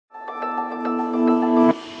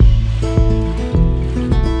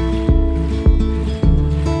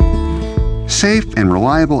Safe and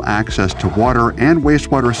reliable access to water and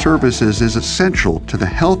wastewater services is essential to the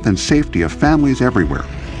health and safety of families everywhere.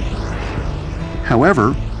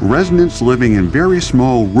 However, residents living in very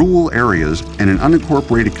small rural areas and in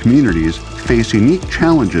unincorporated communities face unique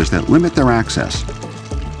challenges that limit their access.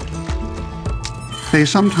 They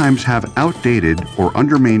sometimes have outdated or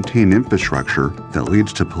under-maintained infrastructure that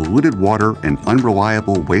leads to polluted water and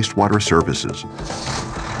unreliable wastewater services.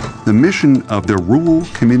 The mission of the Rural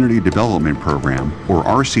Community Development Program, or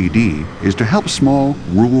RCD, is to help small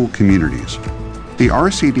rural communities. The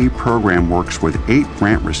RCD program works with 8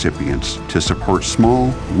 grant recipients to support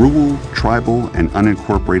small, rural, tribal, and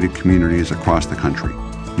unincorporated communities across the country.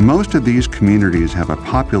 Most of these communities have a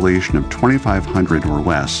population of 2,500 or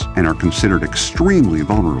less and are considered extremely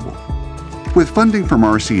vulnerable. With funding from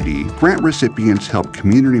RCD, grant recipients help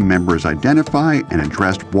community members identify and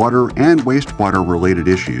address water and wastewater-related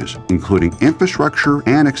issues, including infrastructure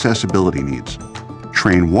and accessibility needs.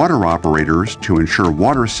 Train water operators to ensure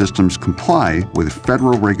water systems comply with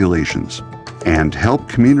federal regulations, and help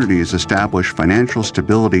communities establish financial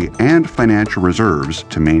stability and financial reserves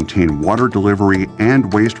to maintain water delivery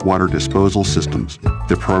and wastewater disposal systems.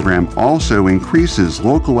 The program also increases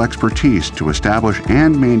local expertise to establish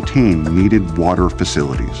and maintain needed water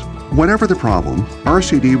facilities. Whatever the problem,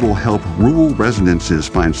 RCD will help rural residences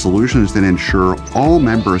find solutions that ensure all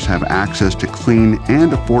members have access to clean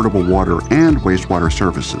and affordable water and wastewater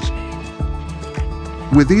services.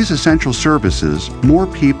 With these essential services, more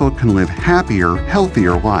people can live happier,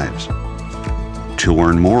 healthier lives. To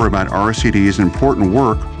learn more about RCD's important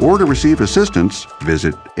work or to receive assistance,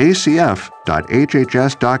 visit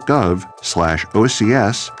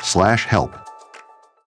acf.hhs.gov/ocs/help.